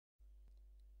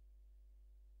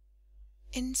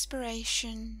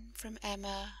Inspiration from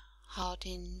Emma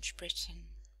Hardinge Britten.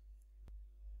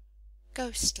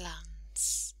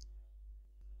 Ghostlands.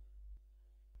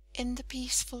 In the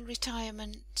peaceful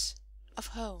retirement of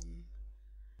home,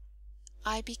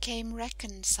 I became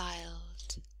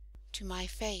reconciled to my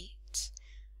fate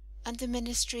and the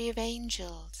ministry of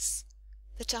angels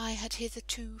that I had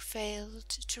hitherto failed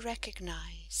to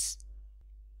recognize.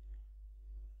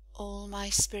 All my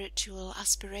spiritual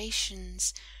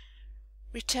aspirations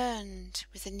returned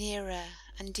with a nearer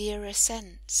and dearer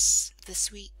sense of the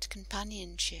sweet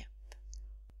companionship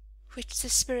which the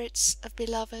spirits of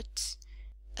beloved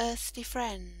earthly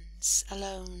friends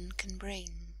alone can bring.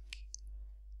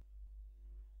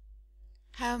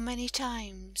 How many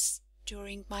times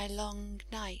during my long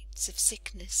nights of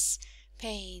sickness,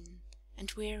 pain, and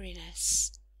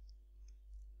weariness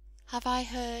have I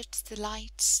heard the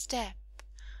light step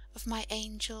of my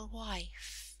angel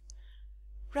wife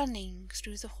running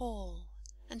through the hall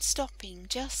and stopping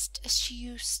just as she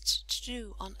used to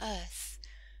do on earth,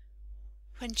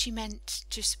 when she meant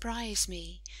to surprise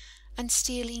me, and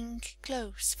stealing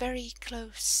close, very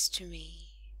close to me.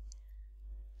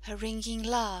 Her ringing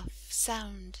laugh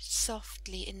sounded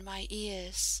softly in my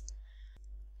ears,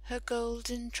 her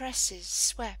golden tresses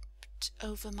swept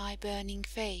over my burning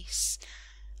face,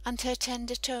 and her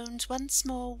tender tones once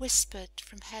more whispered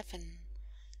from heaven,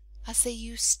 as they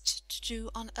used to do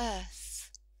on earth,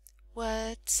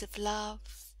 words of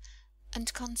love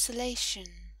and consolation,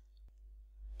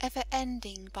 ever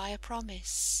ending by a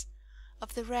promise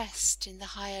of the rest in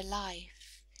the higher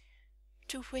life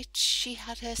to which she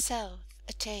had herself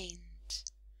attained.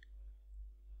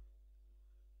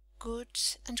 Good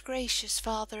and gracious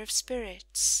Father of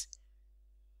spirits,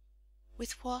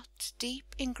 with what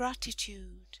deep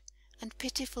ingratitude and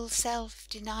pitiful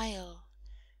self-denial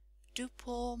do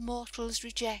poor mortals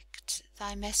reject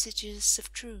thy messages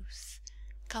of truth,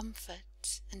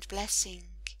 comfort, and blessing,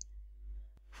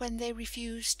 when they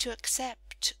refuse to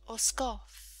accept or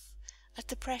scoff at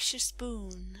the precious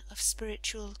boon of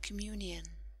spiritual communion.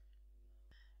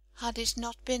 Had it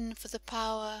not been for the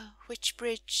power which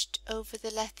bridged over the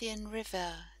Leithian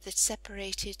river that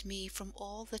separated me from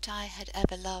all that I had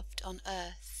ever loved on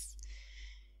earth,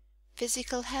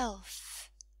 physical health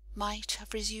might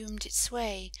have resumed its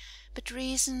sway, but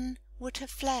reason would have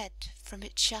fled from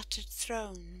its shattered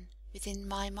throne within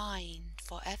my mind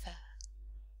for ever.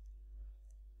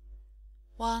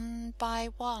 One by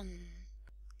one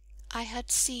I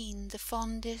had seen the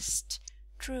fondest,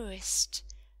 truest,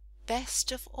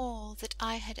 best of all that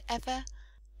I had ever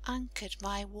anchored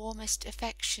my warmest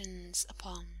affections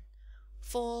upon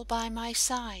fall by my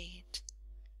side,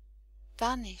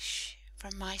 vanish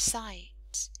from my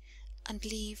sight, and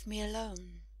leave me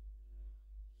alone,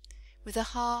 with a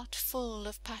heart full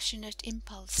of passionate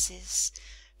impulses,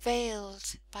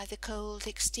 veiled by the cold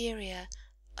exterior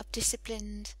of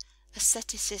disciplined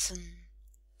asceticism.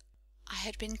 I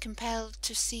had been compelled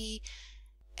to see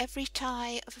every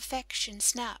tie of affection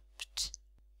snapped,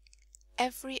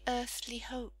 every earthly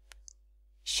hope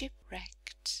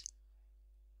shipwrecked.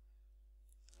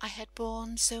 I had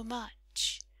borne so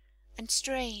much, and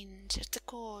strained at the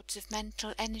cords of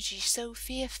mental energy so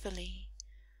fearfully,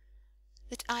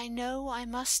 that I know I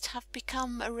must have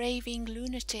become a raving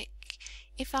lunatic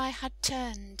if I had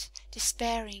turned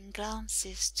despairing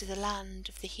glances to the land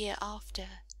of the hereafter,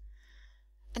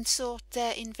 and sought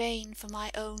there in vain for my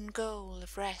own goal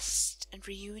of rest and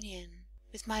reunion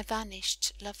with my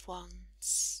vanished loved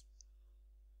ones.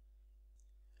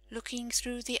 Looking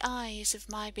through the eyes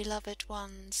of my beloved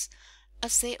ones,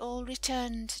 as they all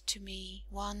returned to me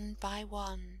one by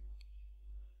one,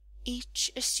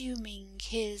 each assuming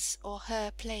his or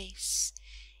her place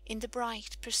in the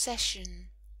bright procession,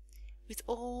 with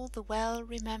all the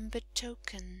well-remembered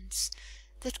tokens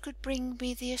that could bring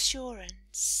me the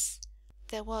assurance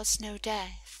there was no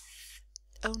death,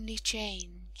 only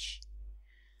change.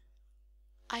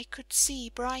 I could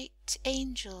see bright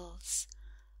angels,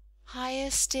 higher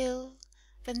still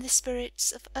than the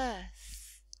spirits of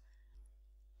earth,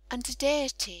 and a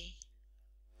deity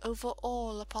over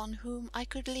all upon whom I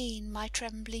could lean my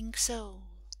trembling soul.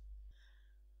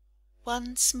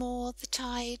 Once more the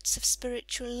tides of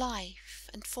spiritual life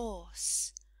and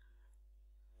force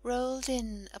rolled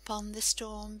in upon the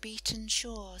storm-beaten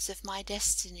shores of my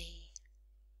destiny.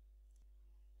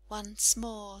 Once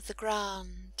more the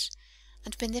grand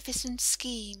and beneficent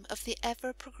scheme of the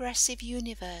ever-progressive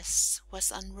universe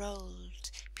was unrolled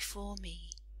before me.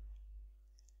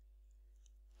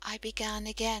 I began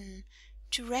again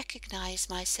to recognize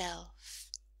myself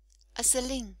as the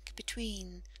link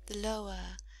between the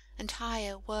lower and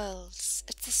higher worlds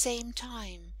at the same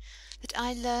time that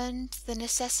I learned the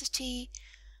necessity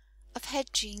of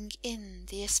hedging in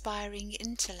the aspiring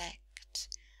intellect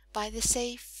by the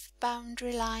safe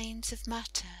boundary lines of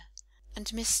matter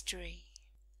and mystery,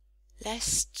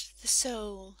 lest the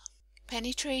soul,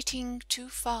 penetrating too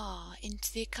far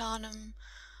into the arcanum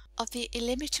of the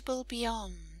illimitable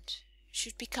beyond,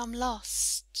 should become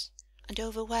lost and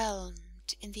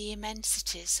overwhelmed in the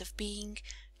immensities of being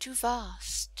too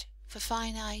vast for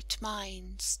finite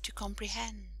minds to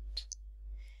comprehend.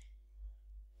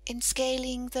 In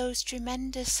scaling those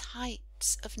tremendous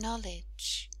heights of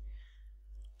knowledge,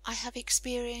 I have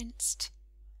experienced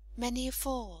many a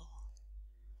fall,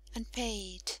 and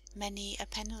paid many a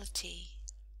penalty.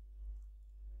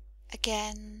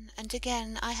 Again and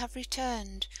again I have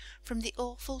returned from the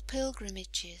awful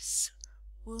pilgrimages,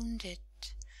 wounded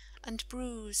and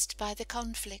bruised by the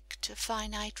conflict of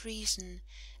finite reason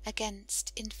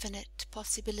against infinite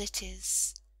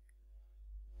possibilities.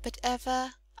 But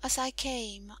ever as I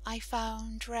came I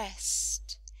found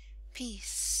rest,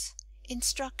 peace,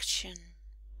 instruction,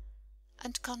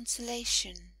 and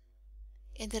consolation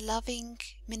in the loving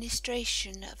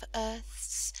ministration of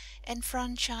earth's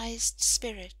enfranchised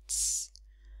spirits.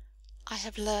 I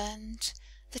have learned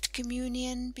that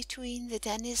communion between the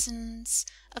denizens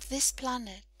of this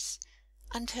planet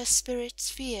and her spirit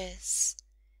spheres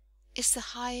is the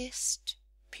highest,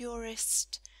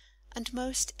 purest, and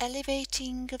most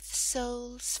elevating of the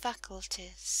soul's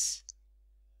faculties.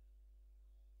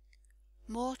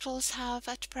 Mortals have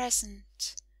at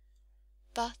present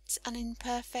but an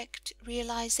imperfect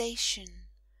realization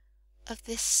of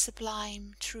this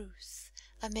sublime truth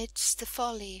amidst the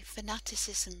folly,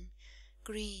 fanaticism,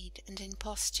 greed, and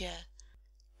imposture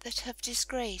that have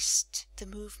disgraced the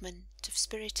movement of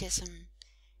spiritism,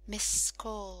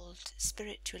 miscalled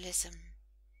spiritualism,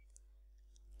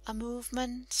 a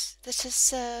movement that has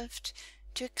served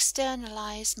to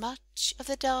externalize much of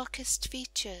the darkest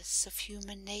features of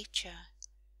human nature,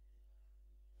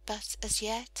 but as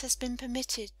yet has been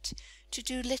permitted to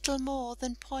do little more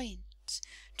than point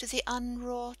to the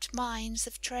unwrought mines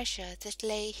of treasure that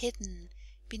lay hidden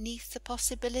beneath the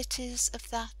possibilities of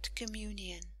that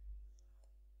communion.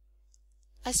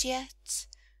 As yet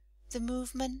the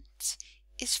movement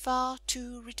is far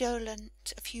too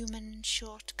redolent of human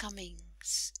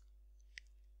shortcomings.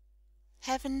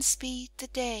 Heaven speed the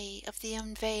day of the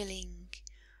unveiling,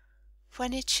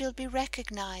 when it shall be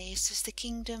recognized as the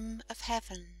kingdom of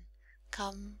heaven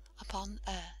come upon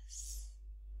earth.